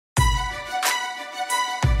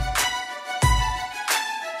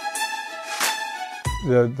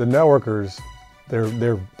The networkers,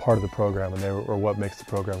 they're part of the program, and are what makes the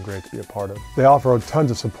program great to be a part of. They offer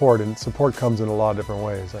tons of support, and support comes in a lot of different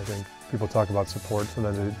ways. I think people talk about support,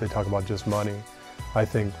 sometimes they talk about just money. I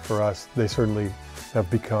think for us, they certainly have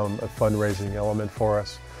become a fundraising element for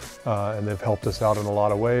us, and they've helped us out in a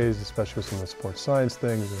lot of ways, especially with some of the sports science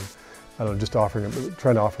things, and I don't know, just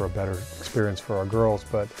trying to offer a better experience for our girls.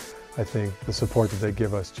 But I think the support that they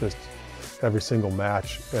give us just every single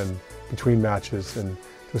match and between matches, and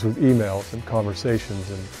just with emails and conversations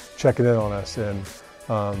and checking in on us, and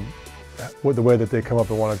the way that they come up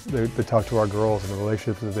and they talk to our girls and the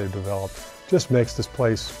relationships that they've developed, just makes this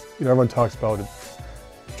place, everyone talks about it,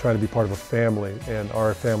 trying to be part of a family, and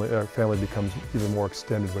our family becomes even more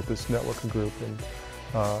extended with this networking group. And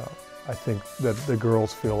I think that the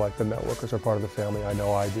girls feel like the networkers are part of the family. I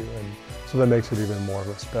know I do, and so that makes it even more of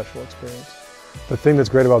a special experience. The thing that's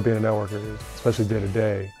great about being a networker, especially day to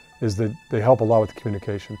day, is that they help a lot with the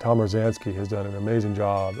communication. Tom Rosansky has done an amazing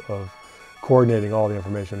job of coordinating all the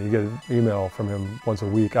information. You get an email from him once a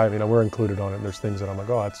week. I mean, we're included on it, and there's things that I'm like,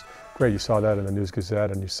 oh, that's great, you saw that in the News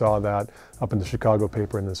Gazette, and you saw that up in the Chicago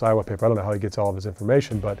paper and this Iowa paper. I don't know how he gets all of his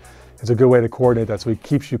information, but it's a good way to coordinate that, so he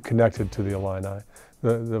keeps you connected to the Illini,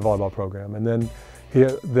 the volleyball program. And then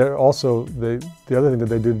the other thing that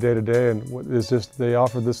they do day to day is just they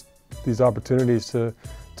offer these opportunities to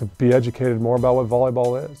be educated more about what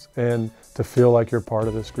volleyball is, and to feel like you're part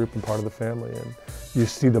of this group and part of the family. And you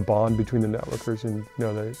see the bond between the networkers, and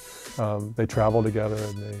they travel together,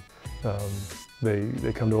 and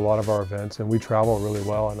they come to a lot of our events, and we travel really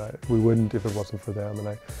well, and we wouldn't if it wasn't for them.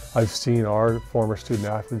 And I've seen our former student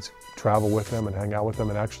athletes travel with them and hang out with them,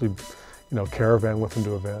 and actually caravan with them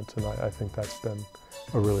to events, and I think that's been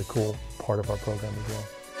a really cool part of our program as well.